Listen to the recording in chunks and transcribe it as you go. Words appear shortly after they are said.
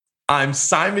I'm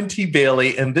Simon T.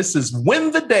 Bailey, and this is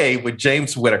Win the Day with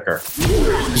James Whitaker.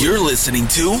 You're listening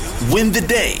to Win the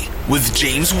Day with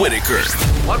James Whitaker.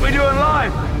 What we do in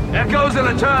life echoes in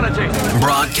eternity.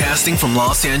 Broadcasting from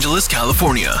Los Angeles,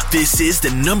 California. This is the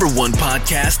 #1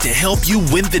 podcast to help you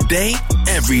win the day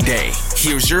every day.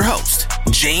 Here's your host,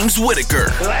 James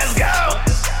Whitaker. Let's go!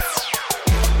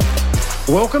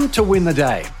 Welcome to Win the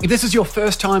Day. If this is your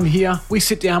first time here, we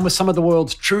sit down with some of the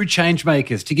world's true change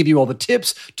makers to give you all the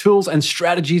tips, tools, and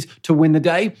strategies to win the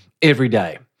day every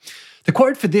day. The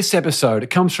quote for this episode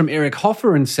comes from Eric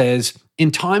Hoffer and says,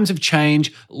 "In times of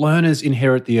change, learners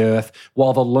inherit the earth,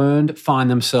 while the learned find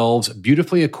themselves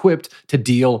beautifully equipped to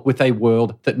deal with a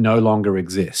world that no longer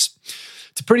exists."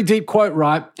 It's a pretty deep quote,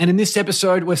 right? And in this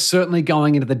episode, we're certainly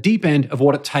going into the deep end of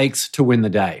what it takes to win the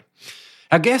day.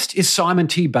 Our guest is Simon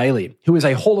T. Bailey, who is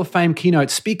a Hall of Fame keynote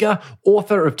speaker,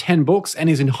 author of 10 books, and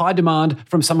is in high demand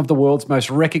from some of the world's most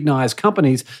recognized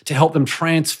companies to help them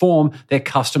transform their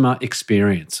customer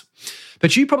experience.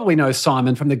 But you probably know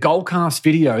Simon from the Goalcast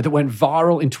video that went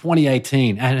viral in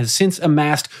 2018 and has since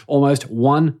amassed almost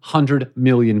 100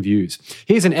 million views.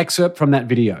 Here's an excerpt from that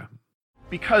video.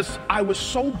 Because I was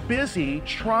so busy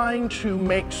trying to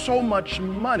make so much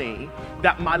money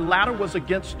that my ladder was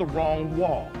against the wrong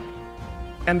wall.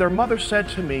 And their mother said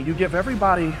to me, "You give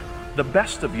everybody the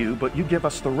best of you, but you give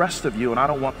us the rest of you, and I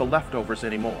don't want the leftovers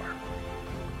anymore."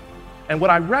 And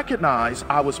what I recognized,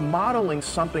 I was modeling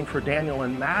something for Daniel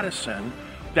and Madison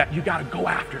that you gotta go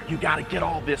after it, you gotta get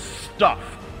all this stuff.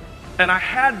 And I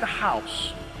had the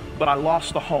house, but I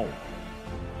lost the home.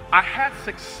 I had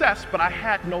success, but I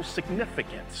had no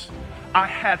significance. I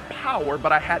had power,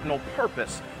 but I had no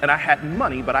purpose. And I had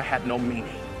money, but I had no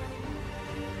meaning.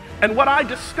 And what I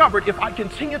discovered, if I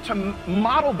continued to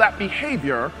model that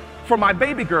behavior for my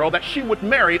baby girl, that she would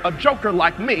marry a joker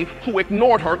like me who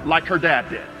ignored her like her dad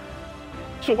did.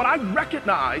 So what I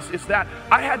recognized is that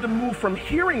I had to move from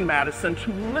hearing Madison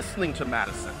to listening to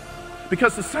Madison,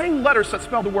 because the same letters that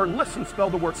spell the word listen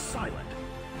spell the word silent.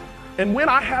 And when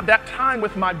I have that time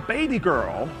with my baby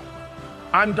girl,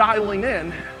 I'm dialing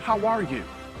in, "How are you?"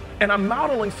 And I'm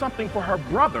modeling something for her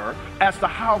brother as to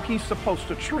how he's supposed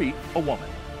to treat a woman.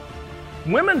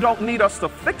 Women don't need us to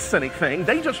fix anything.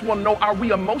 They just want to know, are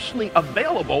we emotionally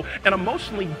available and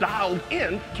emotionally dialed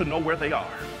in to know where they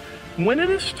are? When it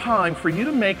is time for you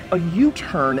to make a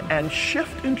U-turn and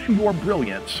shift into your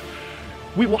brilliance,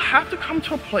 we will have to come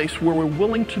to a place where we're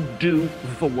willing to do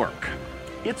the work.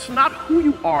 It's not who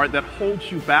you are that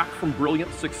holds you back from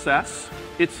brilliant success.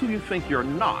 It's who you think you're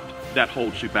not that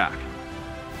holds you back.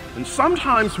 And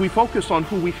sometimes we focus on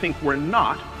who we think we're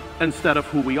not instead of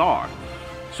who we are.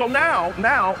 So now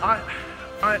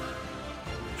I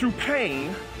through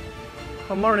pain,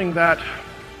 I'm learning that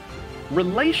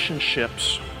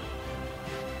relationships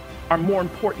are more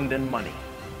important than money.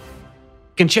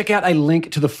 You can check out a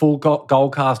link to the full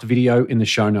Goalcast video in the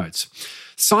show notes.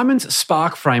 Simon's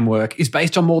Spark framework is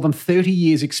based on more than 30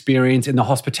 years' experience in the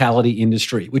hospitality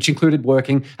industry, which included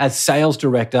working as sales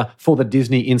director for the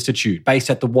Disney Institute, based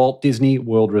at the Walt Disney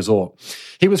World Resort.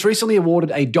 He was recently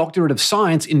awarded a Doctorate of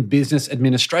Science in Business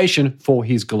Administration for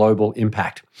his global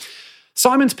impact.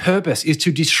 Simon's purpose is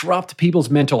to disrupt people's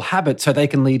mental habits so they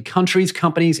can lead countries,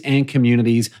 companies, and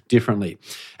communities differently.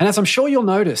 And as I'm sure you'll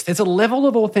notice, there's a level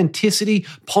of authenticity,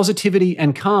 positivity,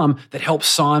 and calm that helps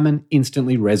Simon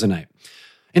instantly resonate.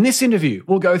 In this interview,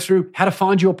 we'll go through how to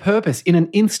find your purpose in an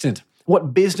instant,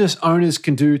 what business owners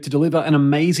can do to deliver an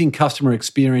amazing customer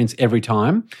experience every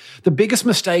time, the biggest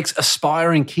mistakes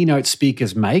aspiring keynote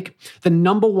speakers make, the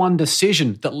 #1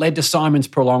 decision that led to Simon's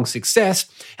prolonged success,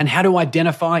 and how to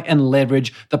identify and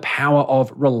leverage the power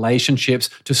of relationships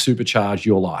to supercharge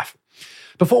your life.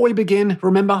 Before we begin,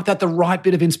 remember that the right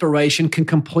bit of inspiration can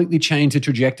completely change the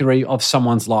trajectory of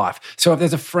someone's life. So if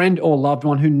there's a friend or loved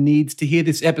one who needs to hear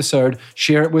this episode,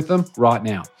 share it with them right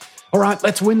now. All right,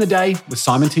 let's win the day with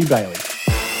Simon T. Bailey.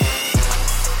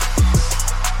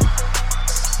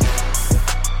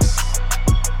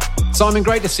 Simon,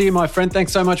 great to see you, my friend.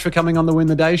 Thanks so much for coming on the Win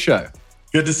the Day show.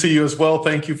 Good to see you as well.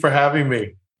 Thank you for having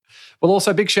me. Well,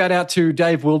 also big shout out to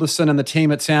Dave Wilderson and the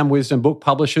team at Sound Wisdom Book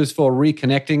Publishers for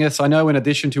reconnecting us. I know in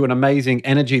addition to an amazing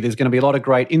energy, there's going to be a lot of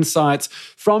great insights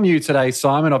from you today,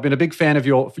 Simon. I've been a big fan of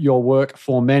your work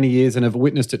for many years and have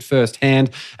witnessed it firsthand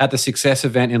at the Success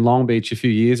event in Long Beach a few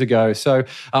years ago. So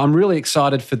I'm really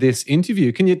excited for this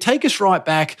interview. Can you take us right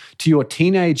back to your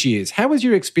teenage years? How was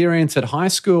your experience at high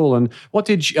school, and what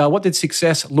did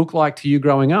success look like to you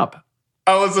growing up?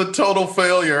 I was a total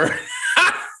failure.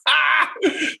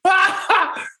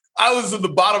 I was in the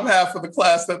bottom half of the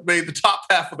class that made the top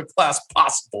half of the class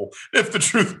possible, if the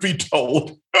truth be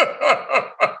told.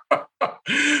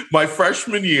 My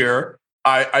freshman year,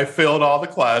 I failed all the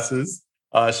classes,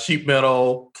 sheet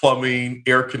metal, plumbing,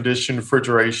 air conditioning,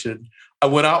 refrigeration. I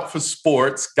went out for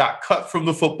sports, got cut from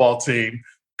the football team,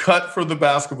 cut from the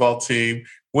basketball team,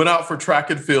 went out for track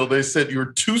and field. They said,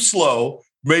 you're too slow,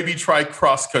 maybe try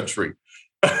cross country.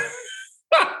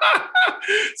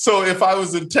 So if I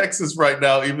was in Texas right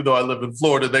now, even though I live in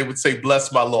Florida, they would say,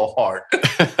 bless my little heart.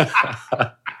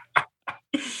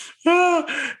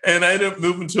 And I ended up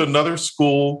moving to another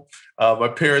school. My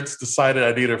parents decided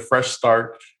I needed a fresh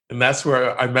start. And that's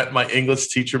where I met my English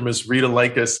teacher, Ms. Rita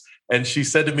Lakis. And she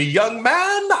said to me, young man,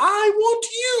 I want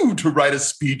you to write a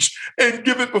speech and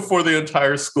give it before the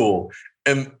entire school.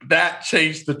 And that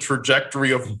changed the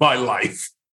trajectory of my life.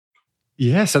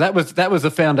 Yeah, so that was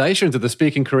the foundations of the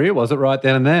speaking career, was it, right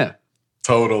then and there?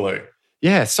 Totally.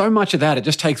 Yeah, so much of that, it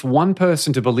just takes one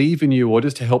person to believe in you or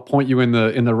just to help point you in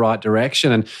the right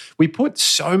direction. And we put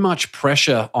so much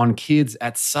pressure on kids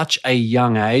at such a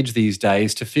young age these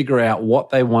days to figure out what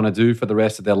they want to do for the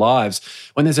rest of their lives,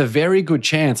 when there's a very good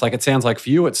chance, like it sounds like for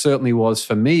you, it certainly was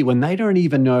for me, when they don't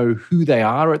even know who they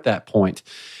are at that point.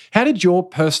 How did your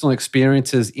personal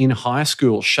experiences in high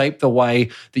school shape the way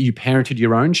that you parented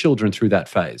your own children through that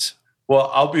phase? Well,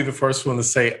 I'll be the first one to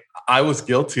say I was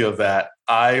guilty of that.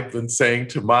 I've been saying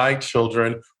to my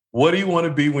children, what do you want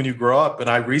to be when you grow up? And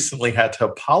I recently had to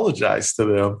apologize to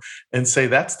them and say,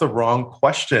 that's the wrong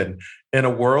question. In a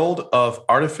world of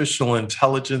artificial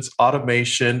intelligence,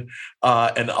 automation,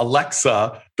 and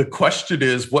Alexa, the question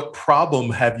is, what problem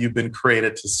have you been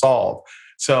created to solve?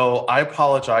 So I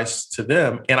apologize to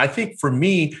them. And I think for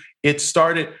me, it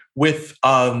started with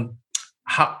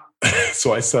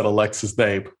so I said Alexa's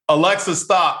name. Alexa,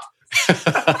 stop.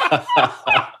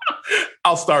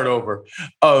 I'll start over.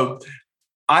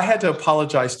 I had to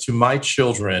apologize to my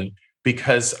children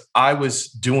because I was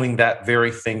doing that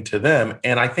very thing to them.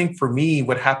 And I think for me,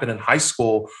 what happened in high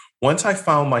school, once I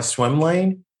found my swim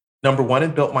lane, number one,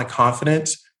 it built my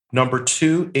confidence. Number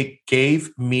two, it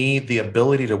gave me the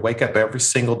ability to wake up every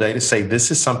single day to say, this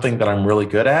is something that I'm really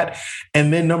good at.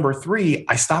 And then number three,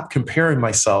 I stopped comparing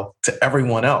myself to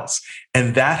everyone else.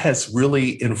 And that has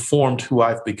really informed who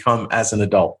I've become as an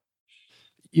adult.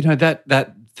 You know,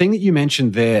 that thing that you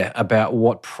mentioned there about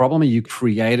what problem are you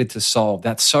created to solve,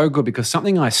 that's so good, because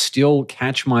something I still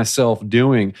catch myself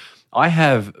doing. I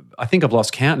think I've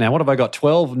lost count now. What have I got?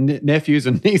 12 nephews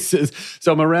and nieces.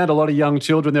 So I'm around a lot of young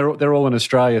children. They're all in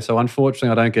Australia. So unfortunately,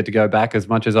 I don't get to go back as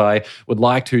much as I would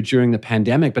like to during the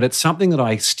pandemic. But it's something that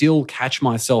I still catch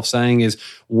myself saying is,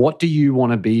 what do you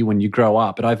want to be when you grow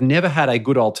up? But I've never had a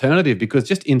good alternative, because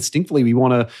just instinctively we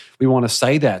want to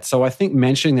say that. So I think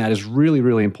mentioning that is really,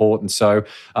 really important. So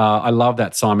I love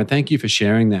that, Simon. Thank you for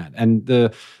sharing that. And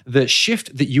the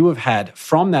shift that you have had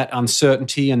from that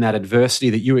uncertainty and that adversity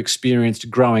that you experienced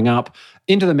growing up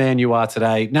into the man you are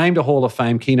today, named a Hall of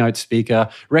Fame keynote speaker,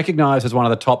 recognized as one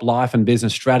of the top life and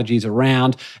business strategies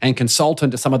around, and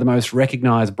consultant to some of the most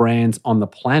recognized brands on the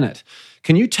planet.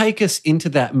 Can you take us into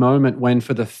that moment when,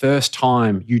 for the first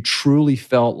time, you truly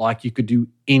felt like you could do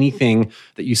anything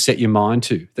that you set your mind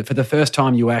to? That for the first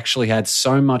time, you actually had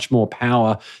so much more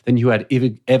power than you had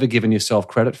ever given yourself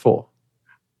credit for?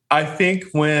 I think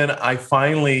when I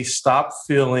finally stopped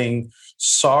feeling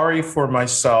sorry for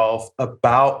myself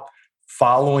about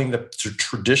following the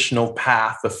traditional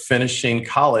path of finishing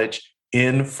college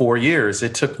in 4 years,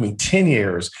 it took me 10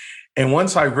 years. And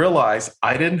once I realized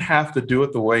I didn't have to do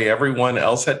it the way everyone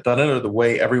else had done it or the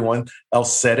way everyone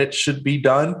else said it should be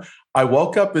done, I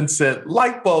woke up and said,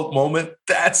 light bulb moment,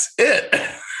 that's it.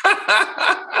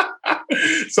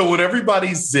 So when everybody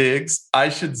zigs, I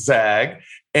should zag.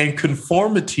 And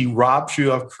conformity robs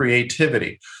you of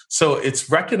creativity. So it's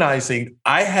recognizing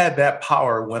I had that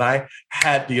power when I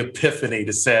had the epiphany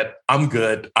to say, I'm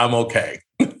good, I'm okay.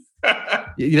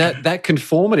 That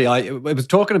conformity, I was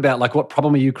talking about like what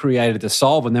problem are you created to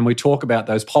solve, and then we talk about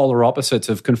those polar opposites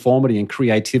of conformity and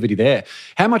creativity there.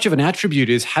 How much of an attribute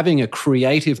is having a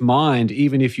creative mind,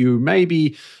 even if you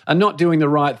maybe are not doing the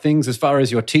right things as far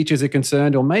as your teachers are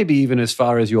concerned, or maybe even as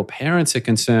far as your parents are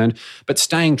concerned, but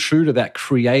staying true to that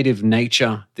creative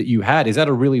nature that you had? Is that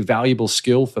a really valuable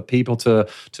skill for people to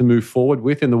move forward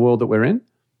with in the world that we're in?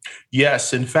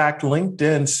 Yes. In fact,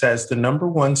 LinkedIn says the number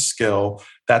one skill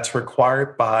that's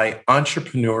required by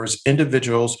entrepreneurs,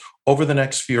 individuals over the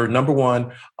next few years, number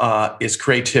one is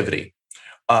creativity.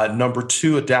 Number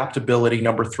two, adaptability.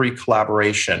 Number three,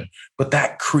 collaboration. But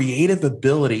that creative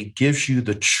ability gives you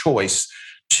the choice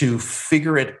to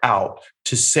figure it out,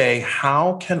 to say,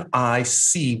 how can I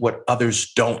see what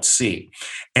others don't see?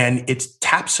 And it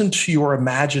taps into your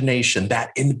imagination,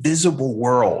 that invisible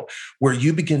world where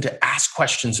you begin to ask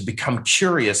questions and become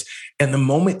curious. And the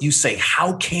moment you say,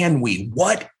 how can we?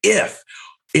 What if?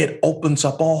 It opens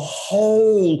up a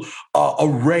whole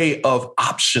array of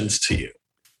options to you.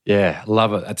 Yeah,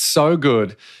 love it. That's so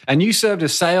good. And you served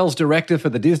as sales director for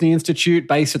the Disney Institute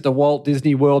based at the Walt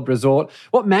Disney World Resort.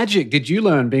 What magic did you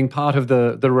learn being part of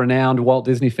the renowned Walt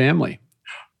Disney family?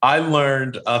 I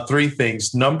learned three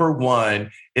things. Number one,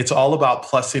 it's all about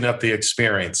plussing up the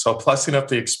experience. So plussing up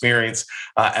the experience,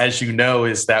 as you know,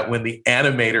 is that when the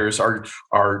animators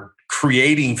are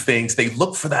creating things, they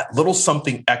look for that little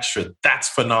something extra. That's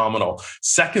phenomenal.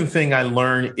 Second thing I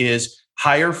learned is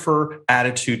hire for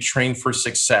attitude, train for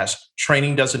success.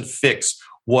 Training doesn't fix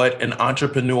what an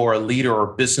entrepreneur, a leader,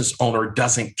 or business owner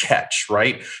doesn't catch,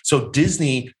 right? So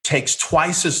Disney takes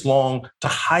twice as long to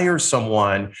hire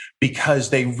someone because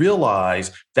they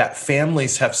realize that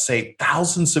families have saved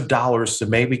thousands of dollars to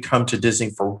maybe come to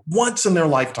Disney for once in their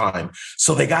lifetime.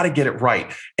 So they got to get it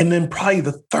right. And then probably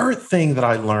the third thing that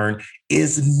I learned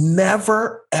is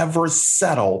never, ever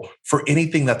settle for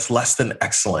anything that's less than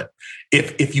excellent.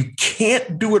 If you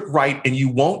can't do it right and you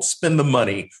won't spend the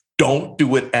money, don't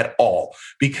do it at all.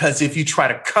 Because if you try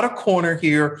to cut a corner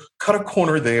here, cut a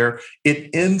corner there, it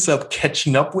ends up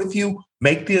catching up with you.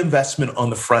 Make the investment on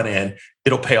the front end.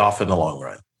 It'll pay off in the long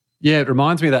run. Yeah, it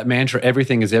reminds me of that mantra,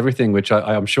 everything is everything, which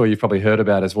I'm sure you've probably heard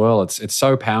about as well. It's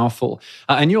so powerful.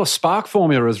 And your Spark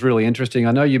formula is really interesting.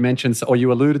 I know you mentioned, or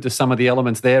you alluded to some of the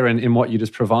elements there in what you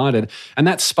just provided. And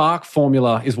that Spark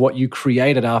formula is what you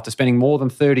created after spending more than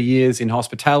 30 years in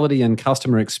hospitality and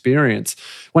customer experience.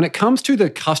 When it comes to the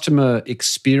customer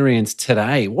experience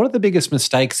today, what are the biggest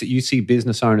mistakes that you see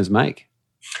business owners make?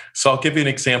 So I'll give you an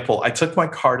example. I took my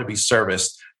car to be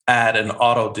serviced at an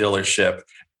auto dealership.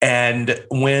 And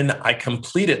when I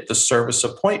completed the service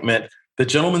appointment, the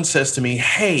gentleman says to me,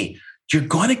 hey, you're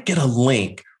going to get a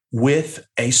link with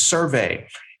a survey.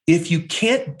 If you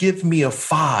can't give me a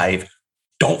 5,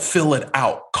 don't fill it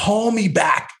out. Call me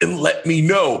back and let me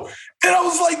know. And I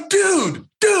was like, dude,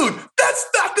 that's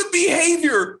not the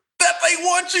behavior that they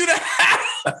want you to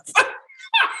have.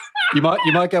 You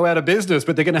might go out of business,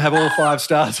 but they're going to have all 5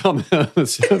 stars on the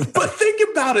survey. But think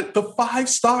about it. The 5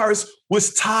 stars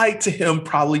was tied to him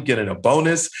probably getting a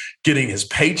bonus, getting his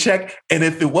paycheck. And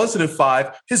if it wasn't a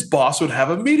 5, his boss would have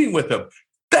a meeting with him.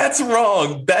 That's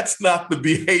wrong. That's not the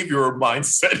behavior or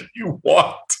mindset you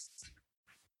want.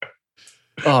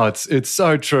 Oh, it's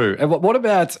so true. And what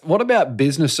about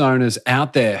business owners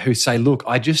out there who say, look,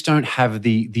 I just don't have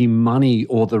the money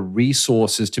or the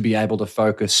resources to be able to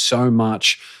focus so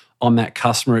much on that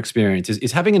customer experience?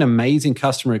 Is having an amazing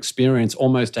customer experience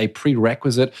almost a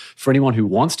prerequisite for anyone who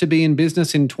wants to be in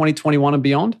business in 2021 and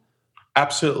beyond?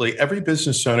 Absolutely. Every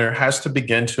business owner has to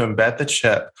begin to embed the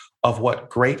chip of what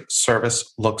great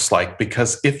service looks like,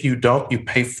 because if you don't, you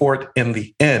pay for it in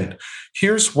the end.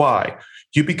 Here's why.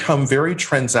 You become very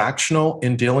transactional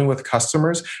in dealing with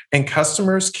customers, and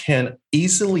customers can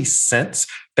easily sense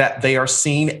that they are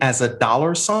seen as a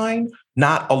dollar sign,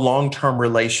 not a long-term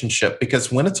relationship.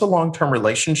 Because when it's a long-term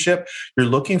relationship, you're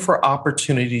looking for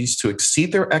opportunities to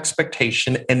exceed their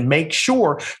expectation and make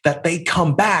sure that they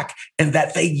come back and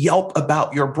that they yelp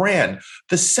about your brand.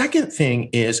 The second thing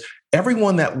is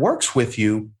everyone that works with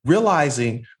you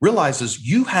realizes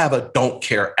you have a don't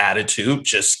care attitude,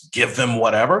 just give them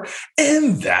whatever.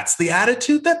 And that's the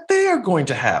attitude that they are going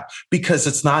to have, because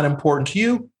it's not important to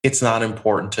you. It's not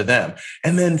important to them.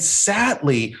 And then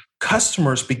sadly,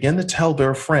 customers begin to tell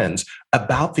their friends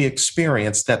about the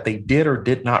experience that they did or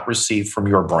did not receive from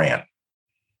your brand.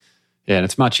 Yeah, and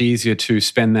it's much easier to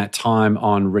spend that time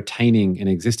on retaining an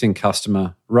existing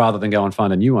customer rather than go and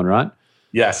find a new one, right?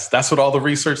 Yes, that's what all the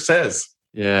research says.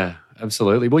 Yeah,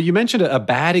 absolutely. Well, you mentioned a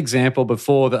bad example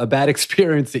before, a bad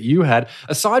experience that you had.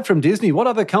 Aside from Disney, what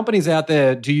other companies out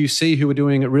there do you see who are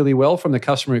doing it really well from the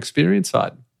customer experience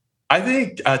side? I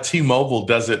think T-Mobile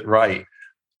does it right.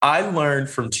 I learned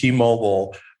from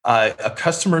T-Mobile, a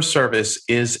customer service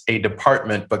is a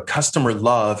department, but customer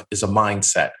love is a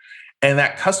mindset. And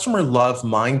that customer love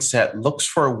mindset looks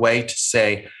for a way to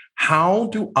say, how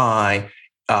do I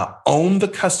own the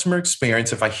customer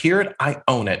experience? If I hear it, I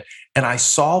own it. And I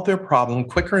solve their problem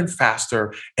quicker and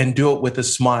faster and do it with a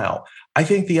smile. I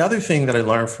think the other thing that I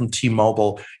learned from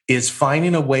T-Mobile is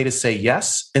finding a way to say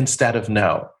yes instead of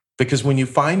no. Because when you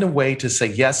find a way to say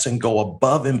yes and go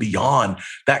above and beyond,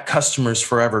 that customer is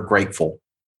forever grateful.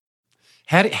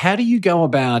 How do you go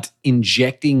about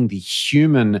injecting the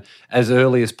human as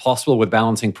early as possible with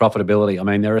balancing profitability? I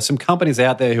mean, there are some companies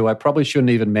out there who I probably shouldn't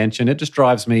even mention. It just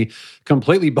drives me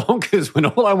completely bonkers when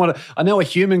I know a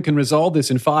human can resolve this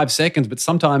in 5 seconds, but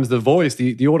sometimes the voice,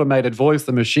 the automated voice,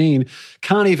 the machine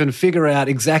can't even figure out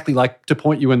exactly like to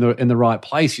point you in the right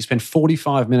place. You spend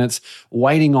 45 minutes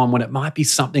waiting on when it might be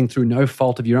something through no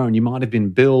fault of your own. You might have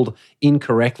been billed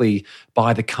incorrectly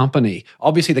by the company.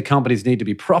 Obviously, the companies need to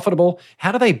be profitable.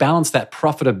 How do they balance that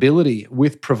profitability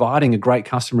with providing a great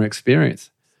customer experience?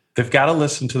 They've got to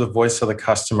listen to the voice of the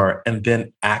customer and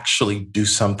then actually do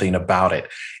something about it.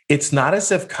 It's not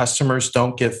as if customers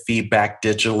don't give feedback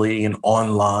digitally and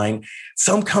online.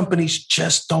 Some companies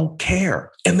just don't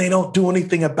care and they don't do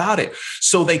anything about it.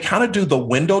 So they kind of do the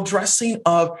window dressing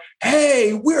of,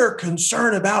 hey, we're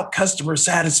concerned about customer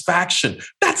satisfaction.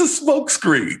 That's a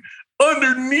smokescreen.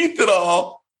 Underneath it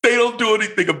all, they don't do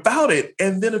anything about it.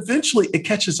 And then eventually it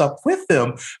catches up with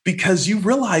them because you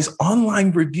realize online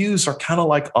reviews are kind of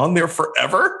like on there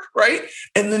forever, right?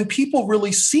 And then people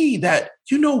really see that,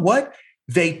 you know what?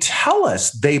 They tell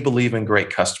us they believe in great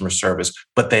customer service,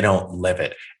 but they don't live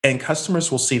it. And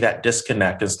customers will see that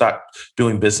disconnect and start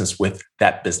doing business with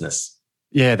that business.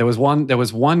 Yeah, there was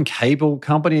one cable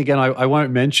company, again, I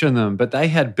won't mention them, but they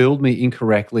had billed me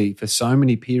incorrectly for so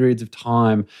many periods of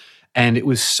time. And it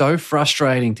was so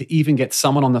frustrating to even get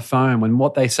someone on the phone when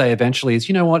what they say eventually is,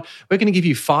 you know what, we're going to give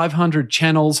you 500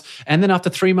 channels. And then after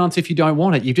 3 months, if you don't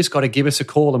want it, you've just got to give us a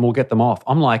call and we'll get them off.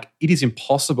 I'm like, it is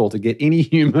impossible to get any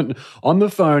human on the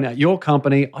phone at your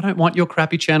company. I don't want your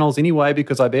crappy channels anyway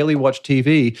because I barely watch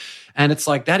TV. And it's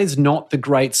like, that is not the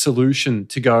great solution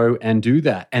to go and do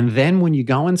that. And then when you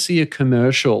go and see a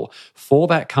commercial for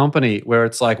that company where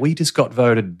it's like, we just got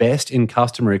voted best in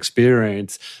customer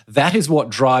experience, that is what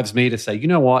drives me to say, you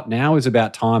know what, now is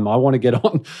about time. I want to get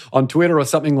on Twitter or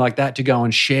something like that to go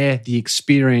and share the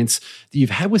experience that you've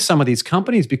had with some of these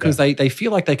companies because they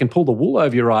feel like they can pull the wool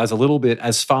over your eyes a little bit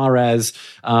as far as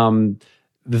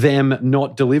them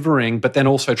not delivering, but then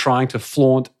also trying to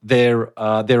flaunt their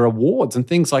awards and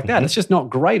things like that. Mm-hmm. It's just not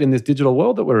great in this digital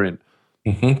world that we're in.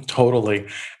 Mm-hmm, totally.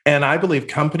 And I believe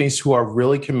companies who are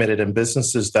really committed and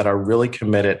businesses that are really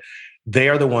committed, they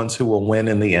are the ones who will win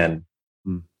in the end.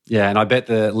 Yeah, and I bet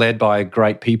they're led by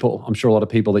great people. I'm sure a lot of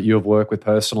people that you have worked with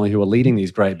personally who are leading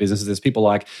these great businesses. There's people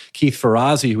like Keith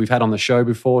Ferrazzi, who we've had on the show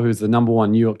before, who's the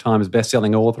 #1 New York Times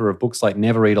bestselling author of books like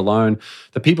Never Eat Alone.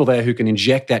 The people there who can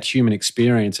inject that human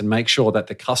experience and make sure that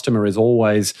the customer is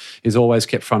always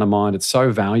kept front of mind. It's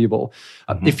so valuable.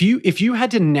 Mm-hmm. If you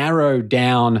had to narrow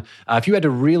down, if you had to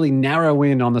really narrow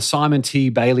in on the Simon T.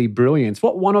 Bailey brilliance,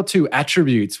 what 1 or 2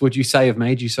 attributes would you say have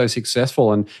made you so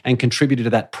successful and contributed to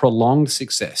that prolonged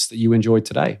success that you enjoyed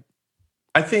today?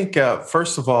 I think,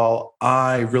 first of all,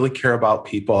 I really care about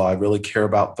people. I really care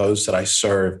about those that I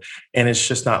serve. And it's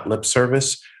just not lip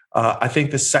service. I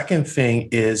think the second thing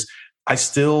is I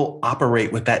still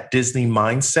operate with that Disney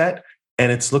mindset,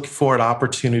 and it's looking for an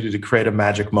opportunity to create a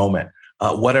magic moment,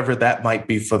 whatever that might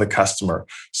be for the customer.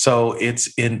 So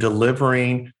it's in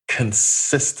delivering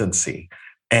consistency.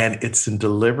 And it's in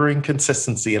delivering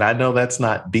consistency. And I know that's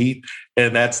not deep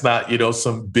and that's not,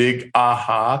 some big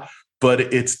aha, but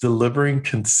it's delivering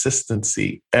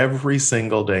consistency every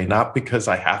single day, not because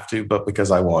I have to, but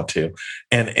because I want to.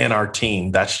 And in our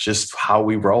team, that's just how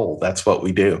we roll. That's what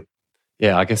we do.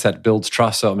 Yeah, I guess that builds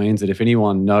trust. So it means that if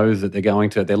anyone knows that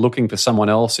they're looking for someone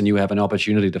else and you have an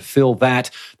opportunity to fill that,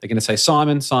 they're going to say,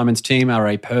 Simon's team are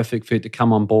a perfect fit to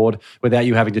come on board without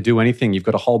you having to do anything. You've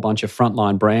got a whole bunch of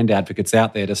frontline brand advocates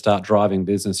out there to start driving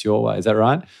business your way. Is that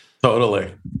right?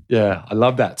 Totally. Yeah, I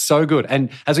love that. So good. And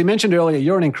as we mentioned earlier,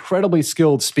 you're an incredibly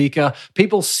skilled speaker.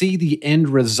 People see the end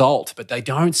result, but they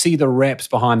don't see the reps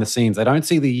behind the scenes. They don't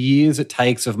see the years it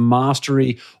takes of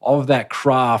mastery of that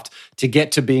craft to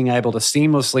get to being able to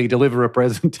seamlessly deliver a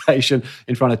presentation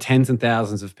in front of tens and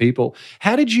thousands of people.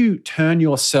 How did you turn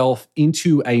yourself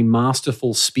into a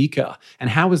masterful speaker? And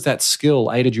how has that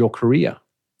skill aided your career?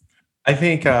 I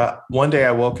think one day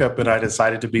I woke up and I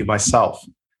decided to be myself.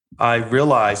 I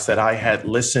realized that I had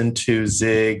listened to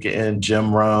Zig and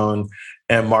Jim Rohn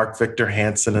and Mark Victor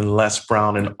Hansen and Les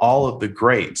Brown and all of the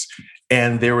greats.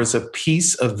 And there was a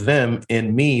piece of them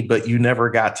in me, but you never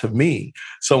got to me.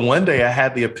 So one day I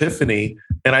had the epiphany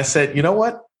and I said, you know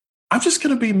what? I'm just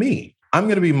going to be me. I'm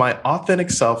going to be my authentic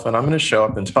self and I'm going to show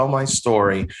up and tell my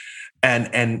story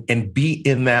and be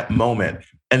in that moment.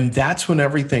 And that's when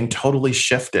everything totally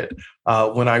shifted.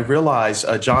 When I realized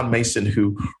John Mason,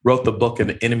 who wrote the book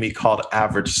An Enemy Called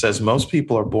Average, says most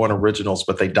people are born originals,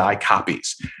 but they die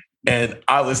copies. And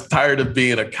I was tired of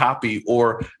being a copy,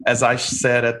 or as I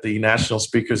said at the National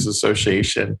Speakers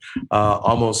Association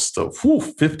almost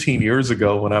 15 years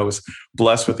ago, when I was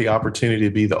blessed with the opportunity to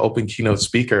be the open keynote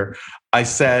speaker, I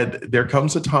said, there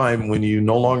comes a time when you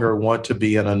no longer want to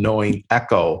be an annoying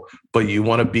echo, but you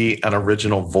want to be an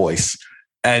original voice.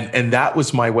 And that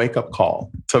was my wake-up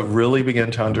call to really begin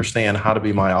to understand how to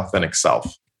be my authentic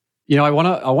self. You know, I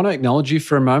want to acknowledge you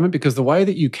for a moment, because the way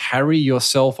that you carry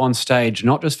yourself on stage,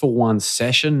 not just for one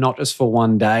session, not just for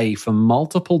one day, for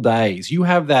multiple days, you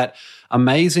have that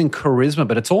amazing charisma,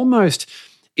 but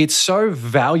it's so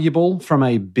valuable from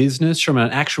a business, from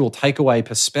an actual takeaway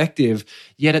perspective,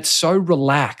 yet it's so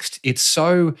relaxed. It's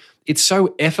so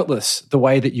effortless the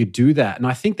way that you do that. And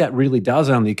I think that really does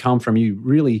only come from you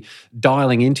really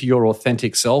dialing into your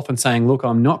authentic self and saying, look,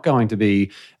 I'm not going to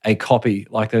be a copy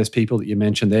like those people that you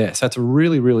mentioned there. So that's a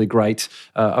really, really great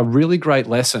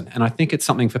lesson. And I think it's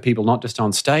something for people, not just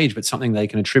on stage, but something they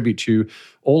can attribute to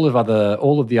all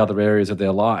of the other areas of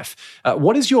their life.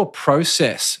 What is your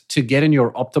process to get in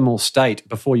your optimal state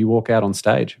before you walk out on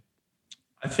stage?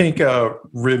 I think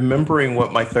remembering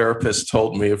what my therapist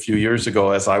told me a few years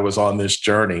ago as I was on this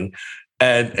journey,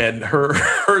 and her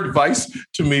advice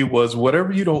to me was,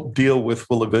 whatever you don't deal with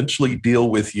will eventually deal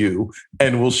with you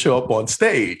and will show up on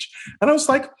stage. And I was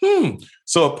like,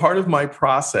 So a part of my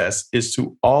process is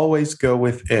to always go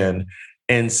within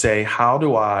and say, how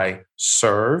do I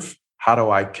serve? How do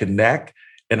I connect?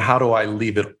 And how do I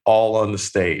leave it all on the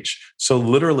stage? So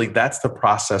literally, that's the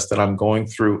process that I'm going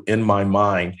through in my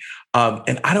mind.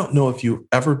 And I don't know if you've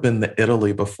ever been to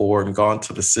Italy before and gone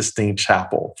to the Sistine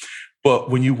Chapel,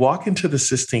 but when you walk into the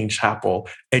Sistine Chapel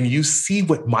and you see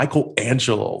what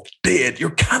Michelangelo did,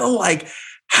 you're kind of like,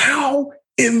 how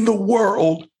in the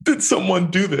world did someone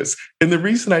do this? And the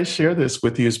reason I share this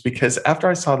with you is because after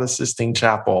I saw the Sistine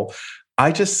Chapel,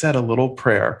 I just said a little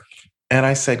prayer. And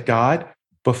I said, God,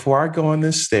 before I go on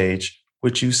this stage,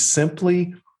 would you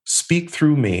simply speak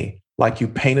through me like you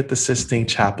painted the Sistine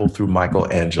Chapel through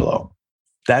Michelangelo?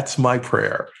 That's my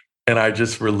prayer. And I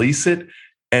just release it.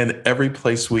 And every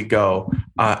place we go,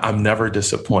 I'm never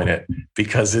disappointed,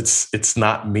 because it's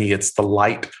not me. It's the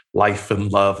light, life,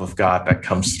 and love of God that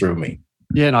comes through me.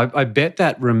 Yeah, and I bet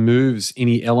that removes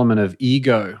any element of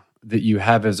ego that you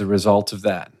have as a result of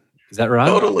that. Is that right?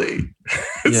 Totally.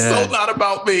 It's so not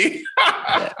about me.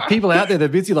 People out there, they're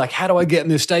busy like, how do I get in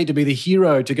this state to be the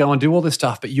hero, to go and do all this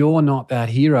stuff? But you're not that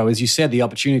hero. As you said, the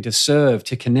opportunity to serve,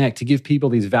 to connect, to give people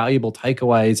these valuable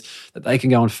takeaways that they can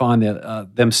go and find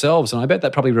themselves. And I bet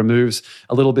that probably removes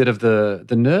a little bit of the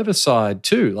nervous side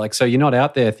too. Like, so you're not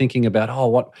out there thinking about,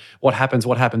 what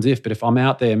happens if, but if I'm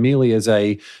out there merely as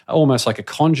almost like a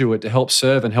conduit to help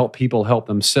serve and help people help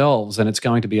themselves, and it's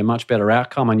going to be a much better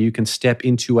outcome, and you can step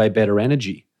into a better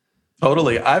energy.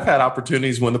 Totally. I've had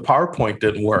opportunities when the PowerPoint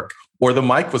didn't work or the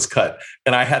mic was cut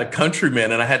and I had a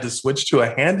countryman and I had to switch to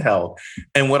a handheld.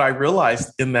 And what I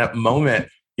realized in that moment,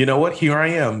 you know what? Here I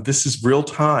am. This is real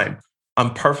time.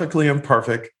 I'm perfectly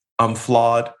imperfect. I'm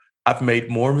flawed. I've made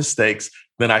more mistakes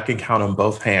than I can count on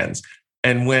both hands.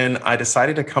 And when I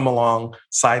decided to come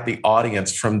alongside the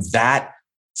audience from that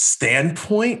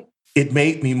standpoint, it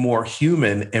made me more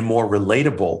human and more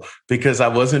relatable, because I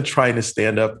wasn't trying to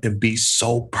stand up and be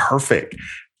so perfect,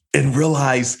 and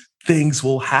realize things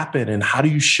will happen. And how do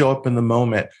you show up in the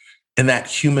moment, in that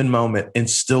human moment, and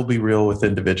still be real with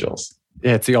individuals?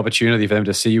 Yeah, it's the opportunity for them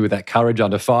to see you with that courage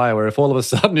under fire, where if all of a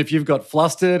sudden, if you've got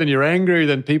flustered and you're angry,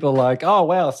 then people are like, oh,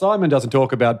 wow, Simon doesn't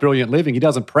talk about brilliant living. He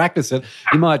doesn't practice it.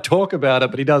 He might talk about it,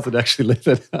 but he doesn't actually live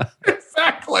it.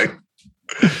 Exactly.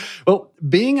 Well,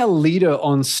 being a leader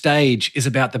on stage is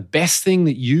about the best thing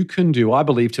that you can do, I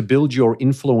believe, to build your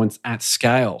influence at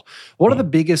scale. What are the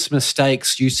biggest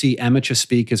mistakes you see amateur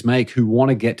speakers make who want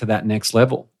to get to that next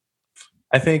level?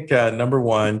 I think number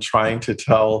one, trying to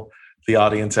tell the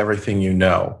audience everything you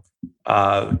know.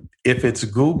 If it's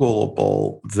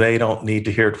Googleable, they don't need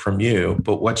to hear it from you,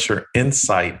 but what's your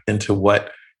insight into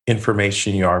what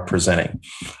information you are presenting?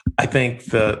 I think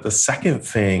the second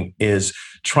thing is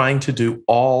trying to do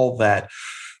all that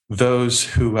those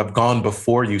who have gone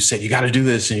before you said, you got to do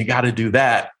this and you got to do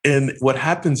that. And what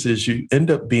happens is you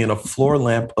end up being a floor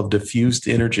lamp of diffused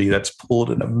energy that's pulled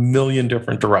in a million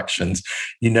different directions.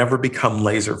 You never become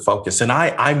laser focused. And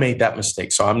I made that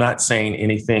mistake. So I'm not saying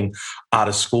anything out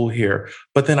of school here.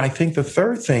 But then I think the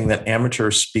third thing that amateur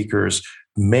speakers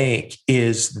make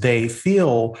is they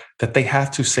feel that they have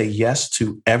to say yes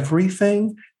to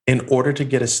everything in order to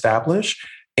get established.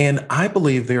 And I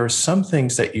believe there are some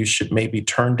things that you should maybe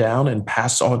turn down and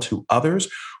pass on to others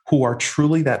who are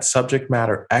truly that subject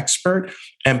matter expert.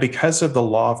 And because of the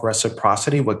law of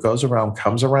reciprocity, what goes around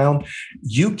comes around,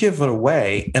 you give it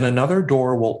away and another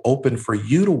door will open for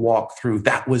you to walk through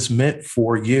that was meant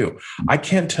for you. I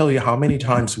can't tell you how many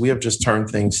times we have just turned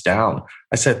things down.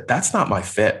 I said, that's not my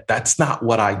fit. That's not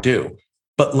what I do.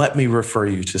 But let me refer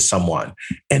you to someone,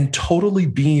 and totally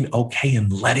being okay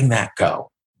and letting that go.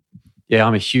 Yeah,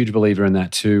 I'm a huge believer in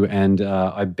that too. And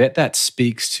I bet that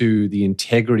speaks to the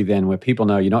integrity then where people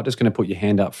know you're not just going to put your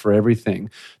hand up for everything.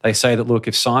 They say that, look,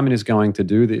 if Simon is going to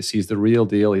do this, he's the real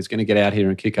deal. He's going to get out here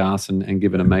and kick ass and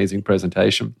give an amazing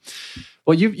presentation.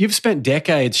 Well, you've spent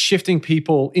decades shifting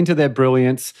people into their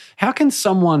brilliance. How can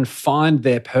someone find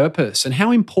their purpose? And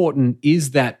how important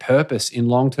is that purpose in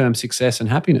long-term success and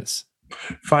happiness?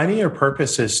 Finding your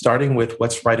purpose is starting with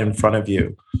what's right in front of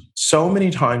you. So many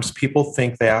times people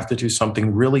think they have to do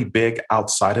something really big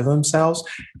outside of themselves.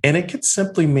 And it could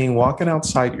simply mean walking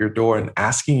outside your door and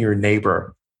asking your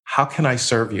neighbor, how can I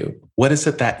serve you? What is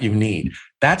it that you need?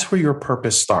 That's where your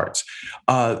purpose starts.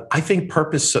 I think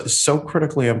purpose is so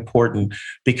critically important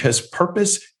because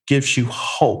purpose gives you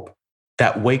hope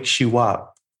that wakes you up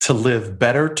to live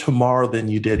better tomorrow than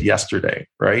you did yesterday,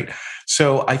 right?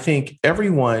 So I think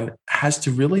everyone has to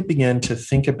really begin to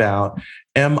think about,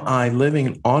 am I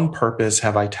living on purpose?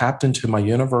 Have I tapped into my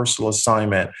universal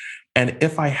assignment? And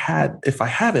if I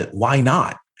haven't, why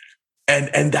not?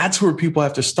 And that's where people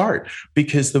have to start,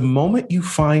 because the moment you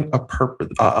find a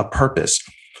purpose,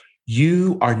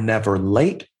 you are never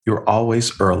late, you're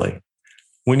always early.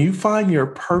 When you find your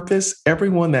purpose,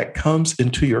 everyone that comes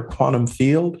into your quantum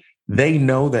field, they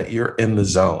know that you're in the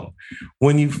zone.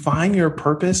 When you find your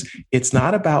purpose, it's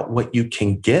not about what you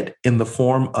can get in the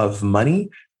form of money,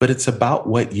 but it's about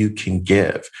what you can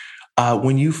give.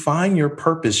 When you find your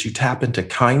purpose, you tap into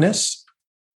kindness,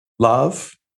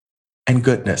 love, and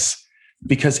goodness.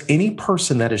 Because any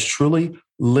person that is truly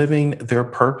living their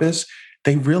purpose,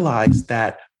 they realize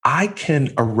that I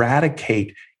can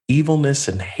eradicate evilness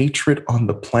and hatred on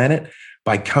the planet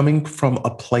by coming from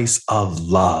a place of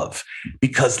love,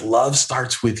 because love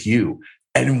starts with you.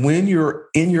 And when you're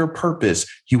in your purpose,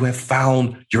 you have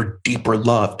found your deeper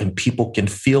love, and people can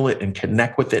feel it and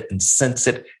connect with it and sense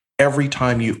it every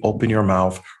time you open your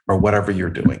mouth or whatever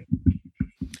you're doing.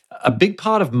 A big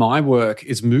part of my work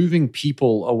is moving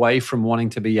people away from wanting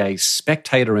to be a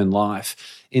spectator in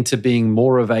life into being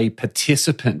more of a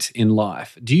participant in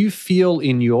life. Do you feel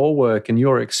in your work and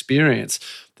your experience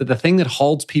that the thing that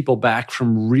holds people back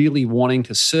from really wanting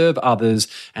to serve others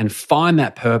and find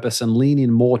that purpose and lean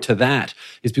in more to that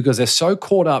is because they're so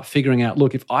caught up figuring out,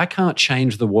 look, if I can't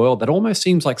change the world, that almost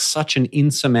seems like such an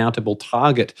insurmountable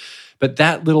target. But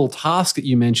that little task that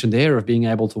you mentioned there of being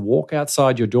able to walk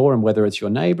outside your door, and whether it's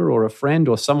your neighbor or a friend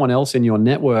or someone else in your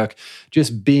network,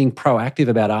 just being proactive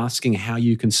about asking how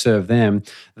you can serve them,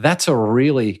 that's a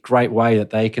really great way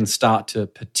that they can start to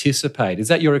participate. Is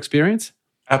that your experience?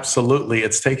 Absolutely.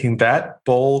 It's taking that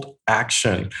bold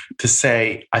action to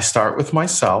say, I start with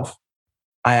myself,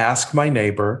 I ask my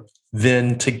neighbor,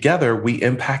 then together we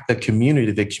impact the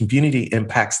community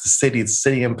impacts the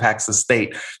city impacts the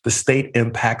state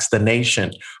impacts the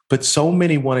nation. But so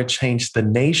many want to change the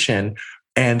nation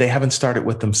and they haven't started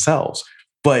with themselves.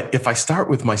 But if I start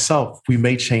with myself, we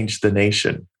may change the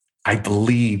nation. I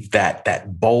believe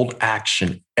that bold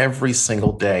action every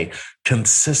single day,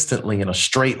 consistently in a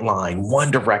straight line,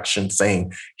 one direction,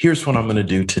 saying, here's what I'm going to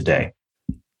do today.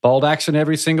 Bold action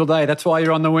every single day. That's why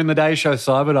you're on the Win the Day show,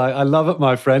 Simon. I love it,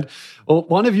 my friend. Well,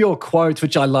 one of your quotes,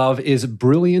 which I love, is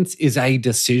brilliance is a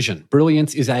decision.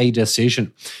 Brilliance is a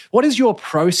decision. What is your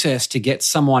process to get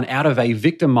someone out of a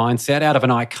victim mindset, out of an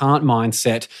I can't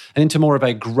mindset, and into more of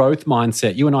a growth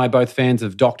mindset? You and I are both fans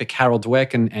of Dr. Carol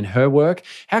Dweck and her work.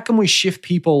 How can we shift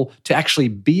people to actually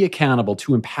be accountable,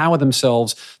 to empower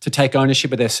themselves, to take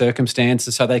ownership of their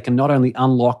circumstances so they can not only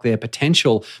unlock their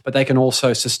potential, but they can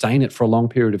also sustain it for a long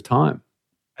period of time?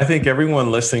 I think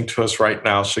everyone listening to us right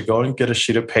now should go and get a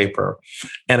sheet of paper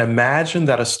and imagine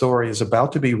that a story is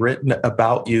about to be written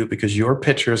about you because your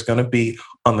picture is going to be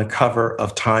on the cover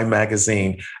of Time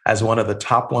magazine as one of the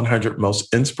top 100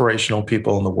 most inspirational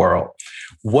people in the world.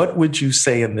 What would you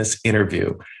say in this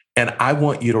interview? And I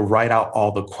want you to write out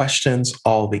all the questions,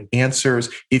 all the answers.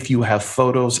 If you have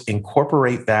photos,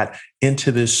 incorporate that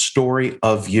into this story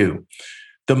of you.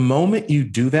 The moment you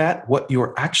do that, what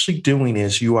you're actually doing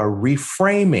is you are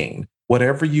reframing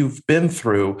whatever you've been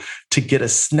through to get a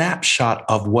snapshot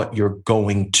of what you're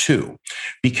going to.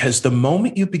 Because the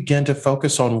moment you begin to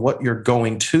focus on what you're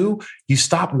going to, you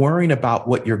stop worrying about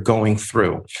what you're going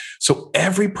through. So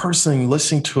every person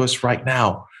listening to us right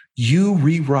now, you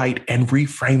rewrite and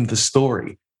reframe the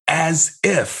story as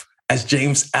if as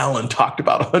James Allen talked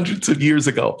about hundreds of years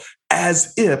ago,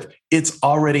 as if it's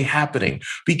already happening.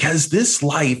 Because this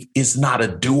life is not a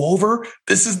do-over.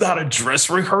 This is not a dress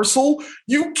rehearsal.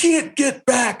 You can't get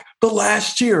back the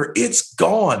last year. It's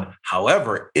gone.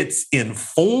 However, it's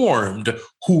informed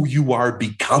who you are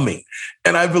becoming.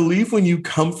 And I believe when you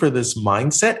come for this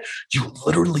mindset, you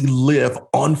literally live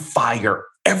on fire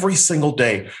every single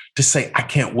day to say, I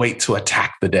can't wait to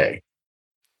attack the day.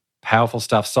 Powerful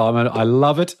stuff, Simon. I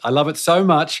love it. I love it so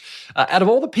much. Out of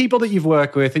all the people that you've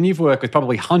worked with, and you've worked with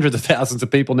probably hundreds of thousands of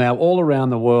people now all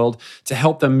around the world to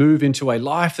help them move into a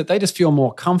life that they just feel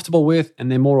more comfortable with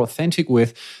and they're more authentic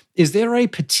with, is there a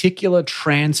particular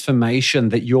transformation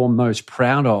that you're most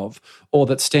proud of or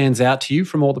that stands out to you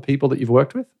from all the people that you've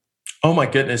worked with? Oh my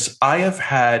goodness. I have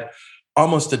had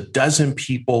almost a dozen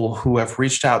people who have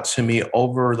reached out to me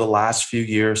over the last few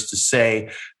years to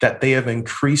say that they have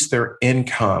increased their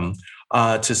income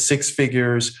to 6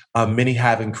 figures. Many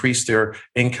have increased their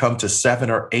income to 7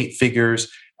 or 8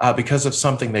 figures because of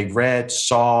something they read,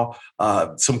 saw,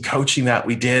 some coaching that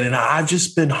we did. And I've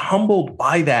just been humbled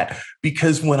by that,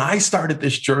 because when I started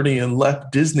this journey and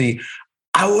left Disney,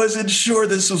 I wasn't sure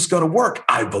this was going to work.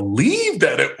 I believed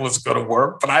that it was going to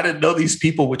work, but I didn't know these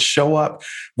people would show up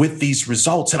with these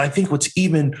results. And I think what's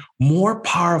even more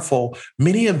powerful,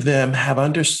 many of them have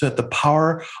understood the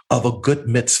power of a good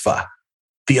mitzvah,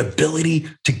 the ability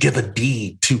to give a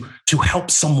deed, to help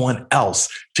someone else,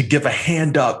 to give a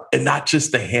hand up and not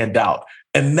just a handout.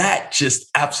 And that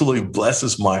just absolutely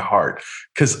blesses my heart,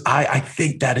 because I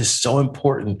think that is so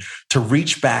important, to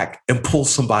reach back and pull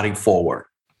somebody forward.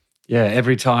 Yeah,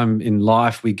 every time in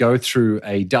life we go through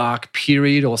a dark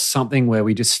period or something where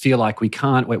we just feel like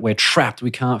we're trapped,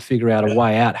 we can't figure out a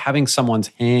way out, having someone's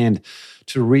hand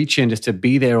to reach in, just to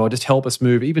be there or just help us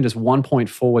move, even just 1 point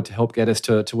forward to help get us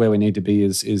to where we need to be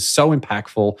is so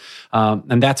impactful.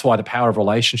 And that's why the power of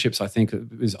relationships, I think,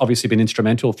 has obviously been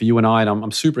instrumental for you and I. And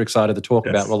I'm super excited to talk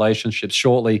about relationships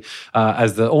shortly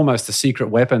as almost the secret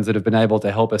weapons that have been able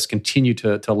to help us continue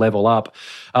to level up.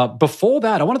 Before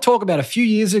that, I want to talk about a few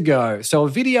years ago. So a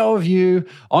video of you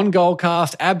on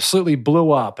Goldcast absolutely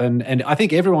blew up. And I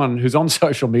think everyone who's on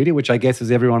social media, which I guess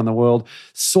is everyone in the world,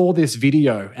 saw this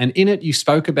video. And in it, you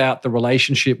spoke about the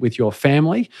relationship with your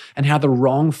family and how the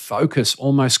wrong focus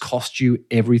almost cost you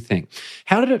everything.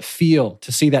 How did it feel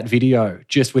to see that video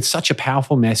just with such a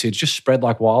powerful message just spread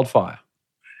like wildfire?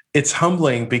 It's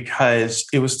humbling because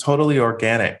it was totally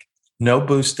organic. No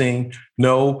boosting,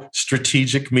 no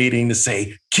strategic meeting to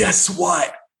say, guess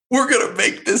what? We're going to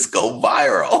make this go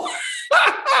viral.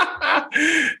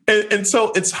 and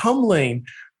so it's humbling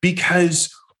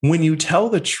because when you tell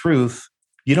the truth,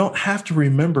 you don't have to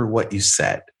remember what you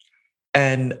said.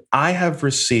 And I have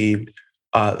received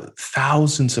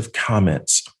thousands of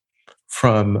comments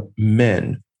from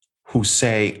men who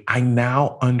say, I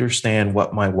now understand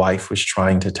what my wife was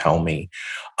trying to tell me.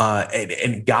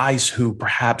 And guys who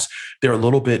perhaps they're a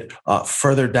little bit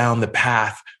further down the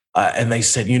path and they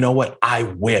said, you know what, I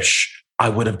wish I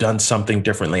would have done something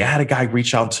differently. I had a guy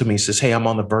reach out to me, says, hey, I'm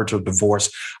on the verge of divorce.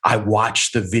 I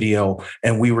watched the video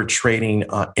and we were trading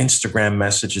Instagram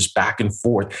messages back and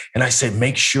forth. And I said,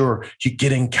 make sure you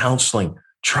get in counseling.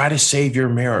 Try to save your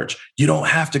marriage. You don't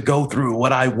have to go through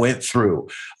what I went through.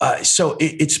 So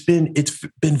it's been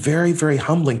very, very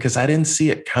humbling because I didn't see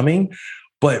it coming.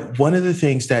 But one of the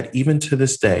things that even to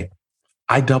this day,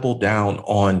 I double down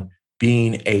on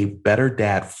being a better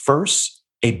dad first,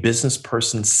 a business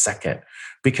person second,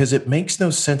 because it makes no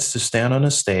sense to stand on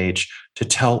a stage to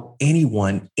tell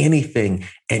anyone anything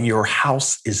and your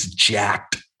house is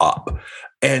jacked up.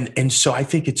 And so I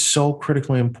think it's so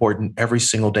critically important every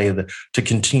single day to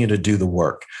continue to do the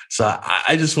work. So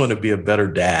I just want to be a better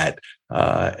dad.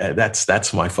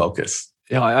 That's my focus.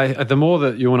 Yeah, the more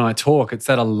that you and I talk, it's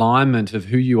that alignment of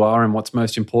who you are and what's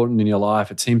most important in your life.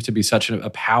 It seems to be such a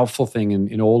powerful thing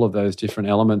in all of those different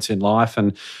elements in life.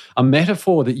 And a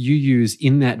metaphor that you use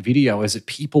in that video is that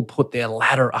people put their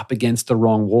ladder up against the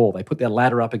wrong wall. They put their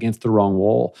ladder up against the wrong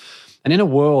wall. And in a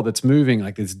world that's moving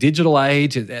like this digital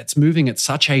age, that's moving at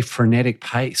such a frenetic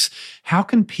pace, how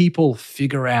can people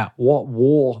figure out what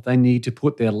wall they need to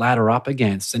put their ladder up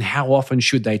against? And how often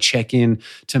should they check in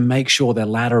to make sure their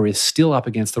ladder is still up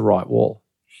against the right wall?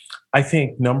 I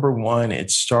think number one,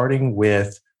 it's starting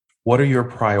with what are your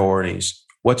priorities?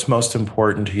 What's most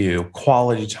important to you?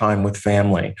 Quality time with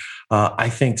family. I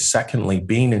think secondly,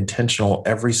 being intentional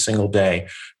every single day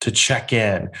to check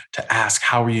in, to ask,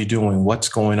 how are you doing? What's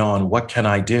going on? What can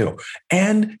I do?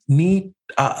 And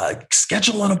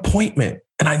schedule an appointment.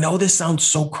 And I know this sounds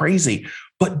so crazy,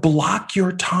 but block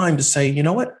your time to say, you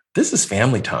know what? This is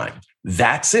family time.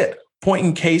 That's it. point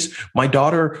in case, my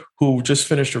daughter, who just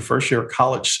finished her first year of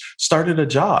college, started a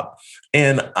job.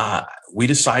 And we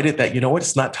decided that, you know what,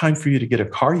 it's not time for you to get a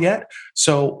car yet.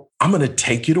 So I'm going to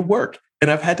take you to work. And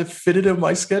I've had to fit it in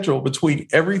my schedule between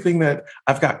everything that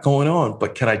I've got going on.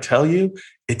 But can I tell you,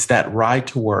 it's that ride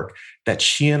to work that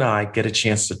she and I get a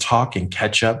chance to talk and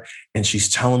catch up. And she's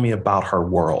telling me about her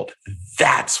world.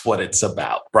 That's what it's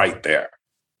about right there.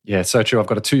 Yeah, so true. I've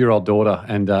got a 2-year-old daughter,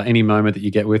 and any moment that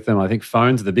you get with them, I think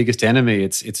phones are the biggest enemy.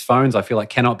 It's phones, I feel like,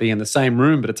 cannot be in the same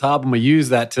room, but it's hard when we use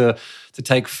that to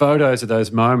take photos of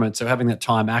those moments. So having that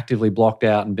time actively blocked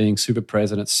out and being super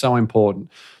present, it's so important.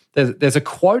 There's a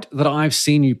quote that I've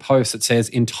seen you post that says,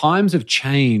 "In times of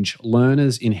change,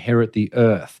 learners inherit the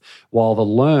earth, while the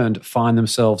learned find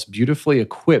themselves beautifully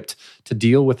equipped to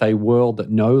deal with a world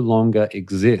that no longer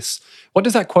exists." What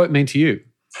does that quote mean to you?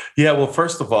 Yeah, well,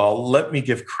 first of all, let me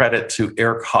give credit to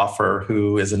Eric Hoffer,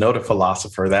 who is a noted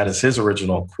philosopher. That is his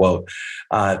original quote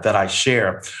that I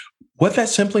share. What that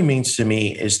simply means to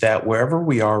me is that wherever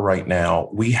we are right now,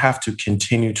 we have to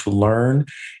continue to learn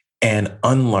and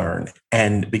unlearn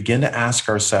and begin to ask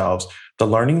ourselves, the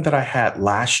learning that I had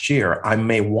last year, I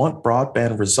may want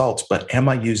broadband results, but am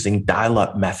I using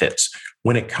dial-up methods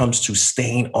when it comes to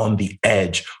staying on the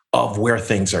edge of where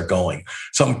things are going?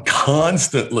 So I'm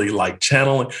constantly like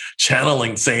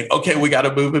channeling, saying, okay, we got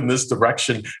to move in this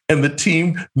direction. And the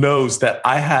team knows that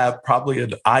I have probably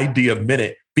an idea a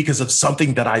minute because of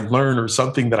something that I learned or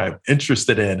something that I'm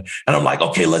interested in. And I'm like,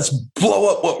 okay, let's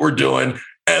blow up what we're doing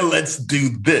and let's do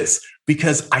this.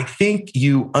 Because I think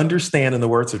you understand, in the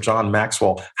words of John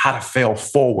Maxwell, how to fail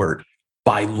forward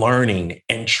by learning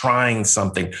and trying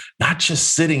something, not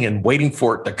just sitting and waiting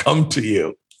for it to come to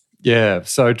you. Yeah,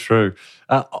 so true.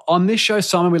 On this show,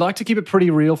 Simon, we like to keep it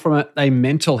pretty real from a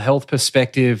mental health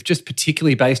perspective, just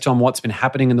particularly based on what's been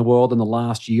happening in the world in the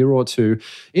last year or two.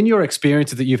 In your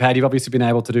experiences that you've had, you've obviously been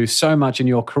able to do so much in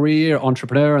your career,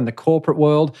 entrepreneur, and the corporate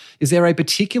world. Is there a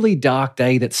particularly dark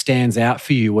day that stands out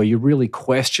for you where you really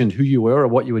questioned who you were or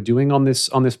what you were doing on this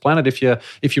planet, if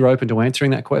you're open to answering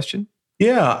that question?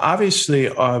 Yeah, obviously,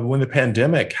 when the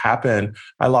pandemic happened,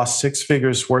 I lost 6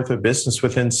 figures worth of business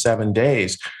within 7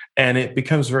 days. And it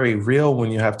becomes very real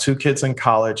when you have 2 kids in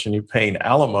college and you're paying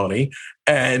alimony.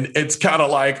 And it's kind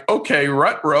of like, okay,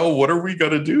 rut-row, what are we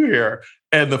going to do here?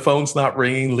 And the phone's not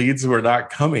ringing, leads were not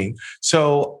coming.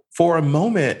 So for a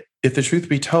moment, if the truth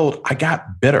be told, I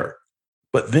got bitter.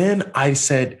 But then I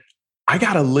said, I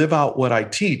got to live out what I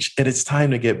teach, and it's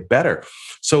time to get better.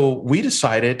 So we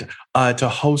decided to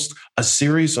host a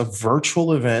series of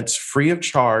virtual events free of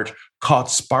charge called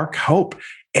Spark Hope.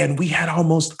 And we had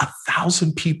almost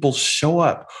 1,000 people show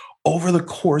up over the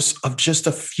course of just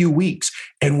a few weeks.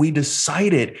 And we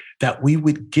decided that we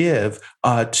would give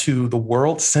to the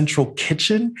World Central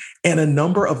Kitchen and a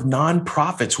number of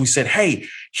nonprofits. We said, hey,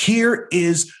 here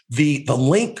is the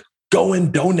link, go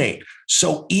and donate.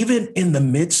 So even in the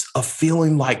midst of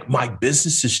feeling like my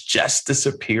business has just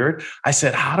disappeared, I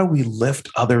said, how do we lift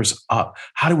others up?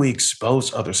 How do we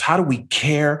expose others? How do we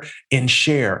care and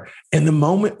share? And the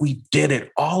moment we did it,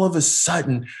 all of a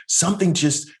sudden, something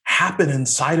just happened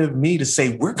inside of me to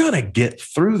say, we're going to get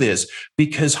through this,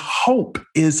 because hope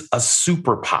is a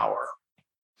superpower.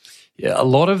 Yeah, a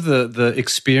lot of the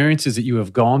experiences that you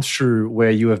have gone through where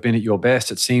you have been at your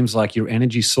best, it seems like your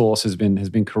energy source has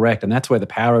been correct. And that's where the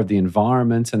power of the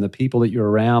environment and the people that you're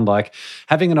around, like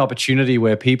having an opportunity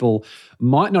where people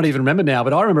might not even remember now,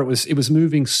 but I remember it was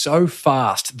moving so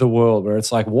fast, the world, where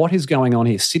it's like, what is going on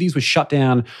here? Cities were shut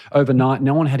down overnight.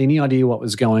 No one had any idea what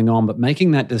was going on, but making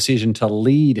that decision to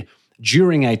lead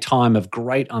during a time of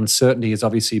great uncertainty has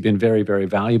obviously been very, very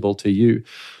valuable to you.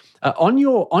 On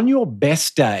your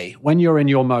best day, when you're in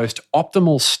your most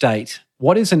optimal state,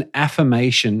 what is an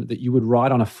affirmation that you would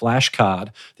write on a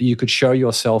flashcard that you could show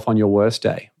yourself on your worst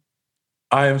day?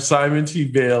 I am Simon T.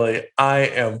 Bailey. I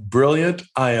am brilliant.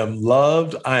 I am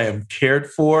loved. I am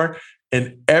cared for.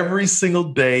 And every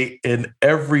single day, in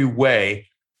every way,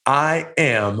 I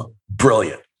am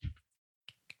brilliant.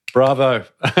 Bravo.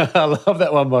 I love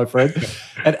that one, my friend.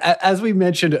 And as we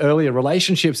mentioned earlier,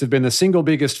 relationships have been the single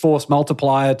biggest force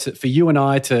multiplier for you and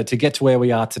I to get to where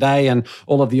we are today, and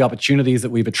all of the opportunities that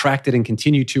we've attracted and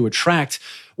continue to attract.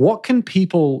 What can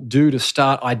people do to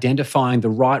start identifying the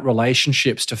right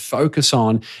relationships to focus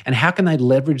on, and how can they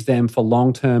leverage them for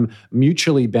long-term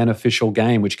mutually beneficial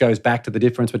gain, which goes back to the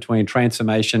difference between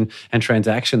transformation and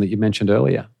transaction that you mentioned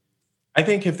earlier? I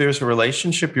think if there's a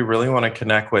relationship you really want to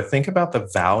connect with, think about the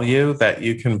value that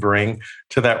you can bring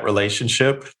to that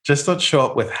relationship. Just don't show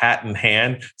up with hat in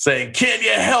hand saying, "Can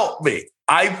you help me?"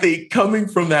 I think coming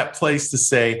from that place to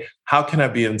say, how can I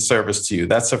be in service to you?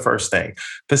 That's the first thing.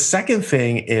 The second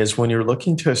thing is when you're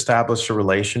looking to establish a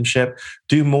relationship,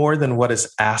 do more than what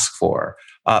is asked for.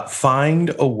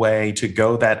 Find a way to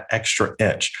go that extra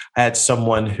inch. I had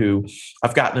someone who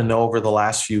I've gotten to know over the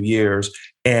last few years,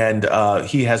 and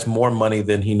he has more money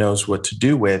than he knows what to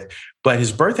do with. But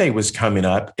his birthday was coming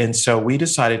up. And so we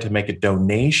decided to make a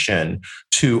donation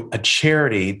to a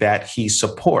charity that he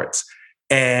supports.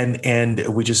 And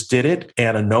we just did it.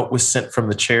 And a note was sent from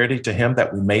the charity to him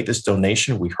that we made this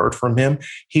donation. We heard from him.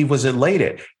 He was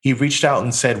elated. He reached out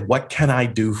and said, "What can I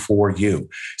do for you?"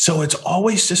 So it's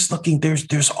always just looking,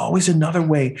 there's always another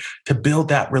way to build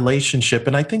that relationship.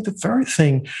 And I think the third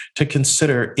thing to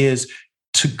consider is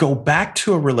to go back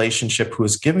to a relationship who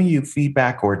is giving you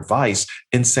feedback or advice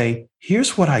and say,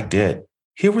 "Here's what I did.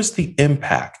 Here was the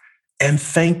impact. And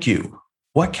thank you.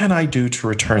 What can I do to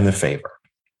return the favor?"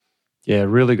 Yeah,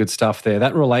 really good stuff there.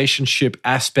 That relationship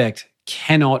aspect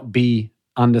cannot be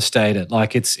understated.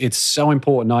 Like it's so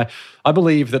important. I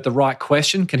believe that the right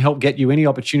question can help get you any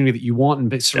opportunity that you want,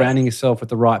 and surrounding yourself with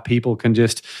the right people can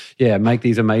just, make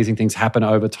these amazing things happen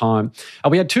over time.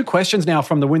 We had 2 questions now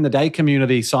from the Win the Day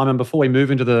community, Simon, before we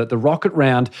move into the rocket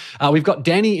round. We've got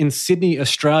Danny in Sydney,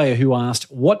 Australia, who asked,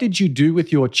 what did you do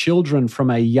with your children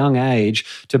from a young age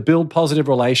to build positive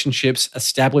relationships,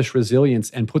 establish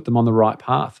resilience, and put them on the right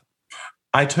path?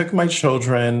 I took my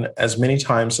children as many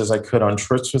times as I could on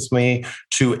trips with me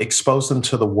to expose them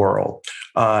to the world.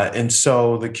 And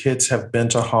so the kids have been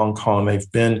to Hong Kong, they've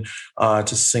been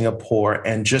to Singapore,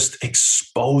 and just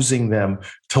exposing them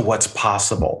to what's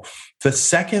possible. The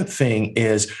second thing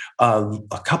is a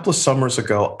couple of summers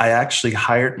ago, I actually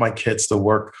hired my kids to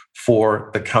work for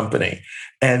the company,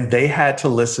 and they had to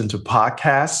listen to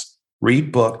podcasts,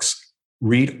 read books,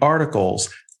 read articles,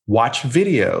 watch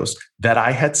videos that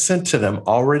I had sent to them,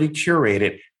 already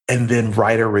curated, and then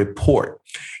write a report.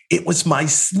 It was my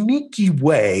sneaky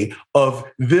way of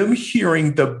them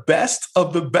hearing the best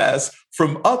of the best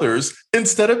from others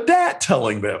instead of dad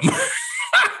telling them.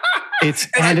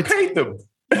 I paid them.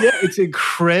 Yeah, it's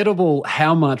incredible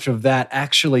how much of that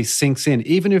actually sinks in.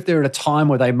 Even if they're at a time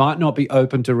where they might not be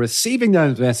open to receiving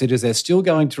those messages, they're still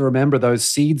going to remember those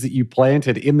seeds that you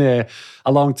planted in there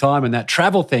a long time. And that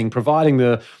travel thing, providing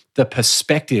the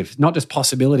perspective, not just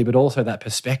possibility, but also that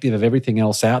perspective of everything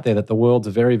else out there, that the world's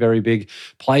a very, very big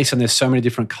place and there's so many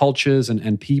different cultures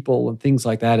and people and things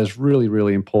like that is really,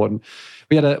 really important.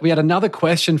 We had another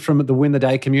question from the Win the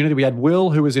Day community. We had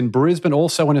Will, who was in Brisbane,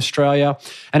 also in Australia.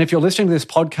 And if you're listening to this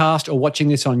podcast or watching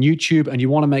this on YouTube and you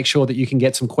want to make sure that you can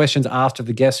get some questions asked of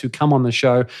the guests who come on the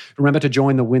show, remember to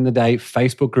join the Win the Day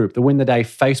Facebook group. The Win the Day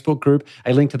Facebook group,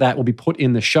 a link to that will be put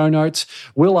in the show notes.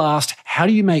 Will asked, how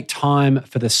do you make time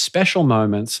for the special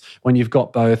moments when you've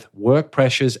got both work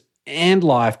pressures and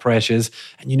life pressures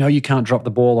and you know you can't drop the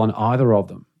ball on either of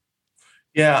them?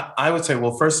 Yeah, I would say,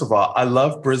 well, first of all, I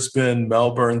love Brisbane,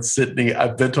 Melbourne, Sydney.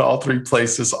 I've been to all 3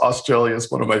 places. Australia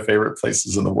is one of my favorite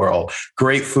places in the world.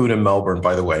 Great food in Melbourne,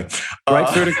 by the way. Great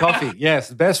food and coffee. Yes,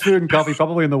 the best food and coffee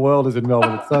probably in the world is in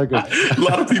Melbourne. It's so good. A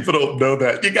lot of people don't know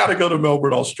that. You got to go to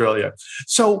Melbourne, Australia.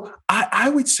 So I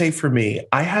would say for me,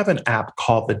 I have an app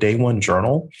called the Day One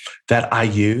Journal that I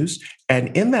use.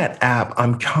 And in that app,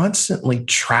 I'm constantly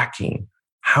tracking,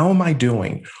 how am I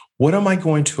doing? What am I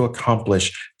going to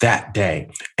accomplish that day?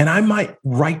 And I might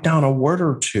write down a word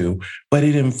or 2, but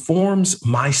it informs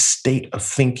my state of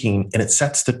thinking and it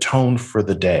sets the tone for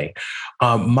the day.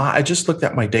 I just looked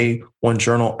at my Day One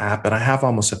Journal app and I have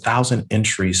almost 1,000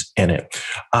 entries in it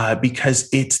because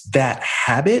it's that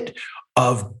habit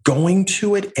of going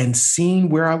to it and seeing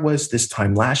where I was this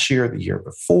time last year, the year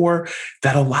before,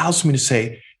 that allows me to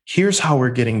say, here's how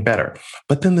we're getting better.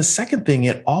 But then the second thing,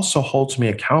 it also holds me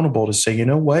accountable to say, you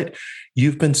know what?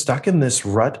 You've been stuck in this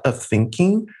rut of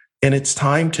thinking, and it's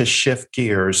time to shift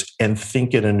gears and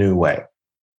think in a new way.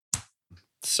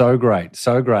 So great.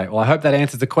 So great. Well, I hope that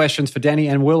answers the questions for Danny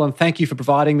and Will, and thank you for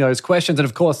providing those questions. And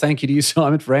of course, thank you to you,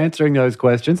 Simon, for answering those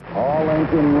questions. All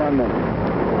engine running.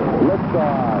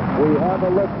 Liftoff. We have a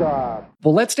liftoff.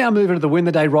 Well, let's now move into the Win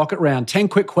the Day rocket round. 10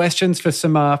 quick questions for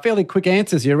some fairly quick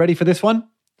answers. You ready for this one?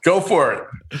 Go for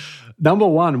it. Number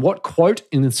 1, what quote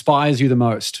inspires you the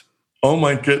most? Oh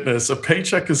my goodness. A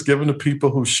paycheck is given to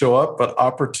people who show up, but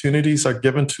opportunities are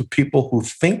given to people who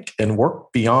think and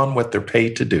work beyond what they're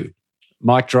paid to do.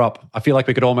 Mic drop. I feel like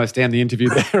we could almost end the interview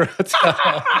there. That's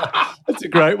a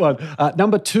great one.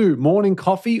 Number 2, morning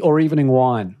coffee or evening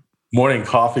wine? Morning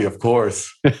coffee, of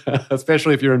course.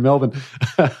 Especially if you're in Melbourne.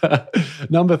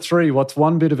 Number 3, what's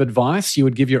one bit of advice you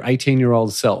would give your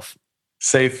 18-year-old self?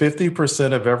 Save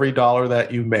 50% of every dollar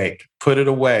that you make, put it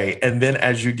away. And then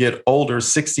as you get older,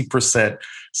 60%,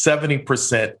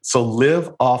 70%. So live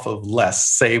off of less,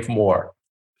 save more.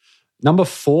 Number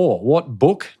 4, what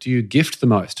book do you gift the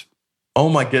most? Oh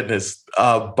my goodness.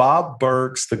 Bob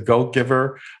Burg's The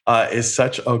Go-Giver is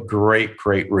such a great,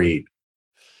 great read.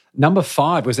 Number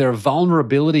 5, was there a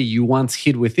vulnerability you once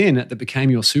hid within that became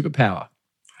your superpower?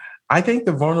 I think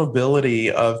the vulnerability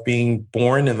of being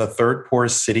born in the third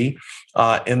poorest city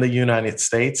in the United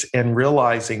States and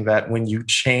realizing that when you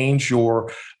change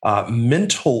your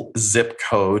mental zip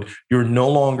code, you're no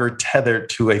longer tethered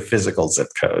to a physical zip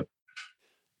code.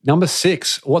 Number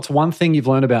 6, what's one thing you've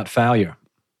learned about failure?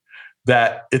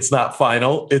 That it's not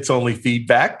final, it's only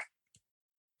feedback.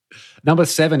 Number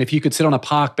 7, if you could sit on a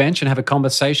park bench and have a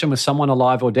conversation with someone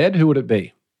alive or dead, who would it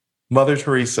be? Mother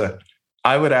Teresa.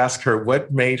 I would ask her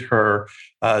what made her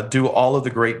do all of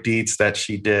the great deeds that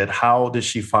she did. How did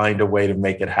she find a way to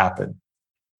make it happen?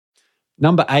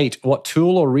 Number 8, what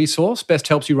tool or resource best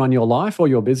helps you run your life or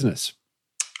your business?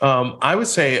 I would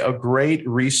say a great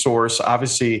resource,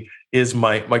 obviously, is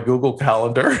my Google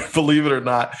Calendar, believe it or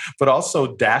not, but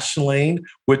also Dashlane,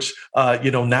 which,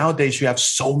 nowadays you have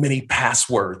so many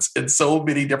passwords in so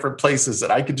many different places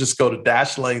that I could just go to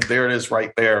Dashlane. There it is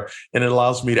right there. And it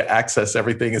allows me to access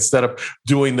everything instead of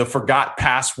doing the forgot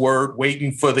password,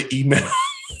 waiting for the email.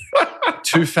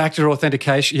 Two-factor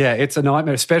authentication. Yeah, it's a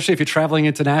nightmare, especially if you're traveling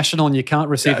international and you can't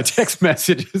receive a text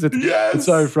message. It's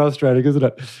so frustrating, isn't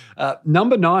it?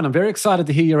 Number 9, I'm very excited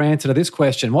to hear your answer to this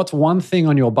question. What's one thing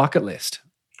on your bucket list?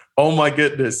 Oh, my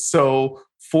goodness. So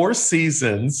Four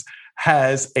Seasons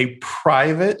has a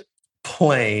private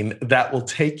plane that will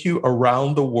take you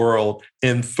around the world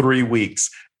in 3 weeks.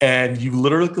 And you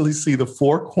literally see the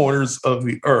 4 corners of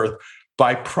the earth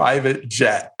by private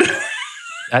jet.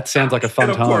 That sounds like a fun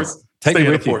and of time. Course, take me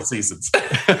with you. Four Seasons.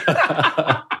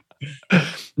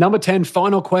 Number 10,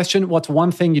 final question. What's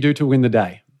one thing you do to win the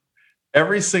day?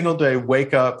 Every single day,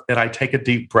 wake up and I take a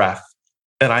deep breath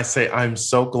and I say, I'm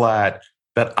so glad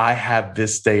that I have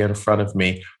this day in front of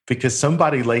me because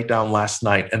somebody laid down last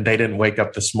night and they didn't wake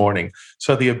up this morning.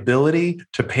 So the ability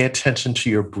to pay attention to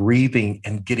your breathing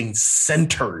and getting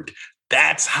centered,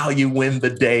 that's how you win the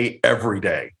day every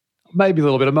day. Maybe a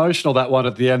little bit emotional, that one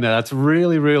at the end there. That's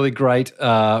really, really great,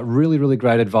 really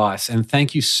great advice. And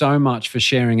thank you so much for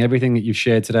sharing everything that you've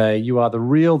shared today. You are the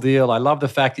real deal. I love the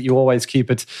fact that you always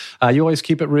keep it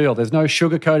real. There's no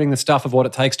sugarcoating the stuff of what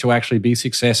it takes to actually be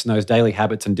success in those daily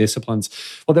habits and disciplines.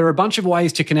 Well, there are a bunch of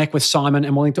ways to connect with Simon,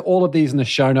 and we'll link to all of these in the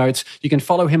show notes. You can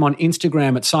follow him on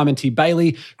Instagram at Simon T.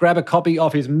 Bailey, grab a copy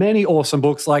of his many awesome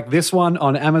books like this one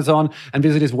on Amazon, and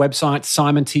visit his website,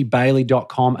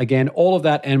 simontbailey.com. Again, all of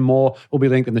that and more will be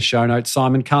linked in the show notes.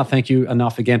 Simon, can't thank you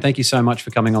enough again. Thank you so much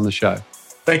for coming on the show.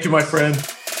 Thank you, my friend.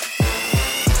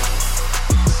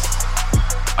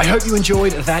 I hope you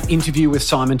enjoyed that interview with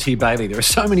Simon T. Bailey. There are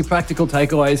so many practical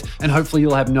takeaways, and hopefully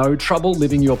you'll have no trouble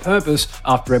living your purpose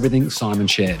after everything Simon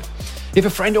shared. If a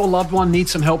friend or loved one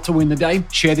needs some help to win the day,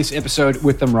 share this episode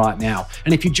with them right now.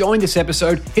 And if you joined this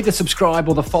episode, hit the subscribe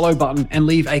or the follow button and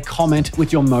leave a comment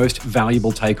with your most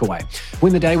valuable takeaway.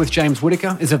 Win the Day with James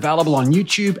Whittaker is available on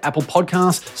YouTube, Apple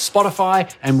Podcasts, Spotify,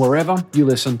 and wherever you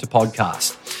listen to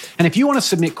podcasts. And if you want to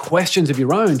submit questions of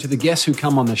your own to the guests who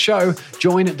come on the show,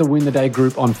 join the Win the Day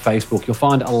group on Facebook. You'll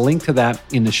find a link to that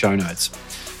in the show notes.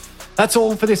 That's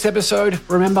all for this episode.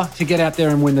 Remember to get out there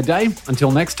and win the day. Until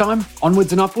next time,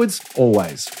 onwards and upwards,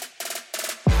 always.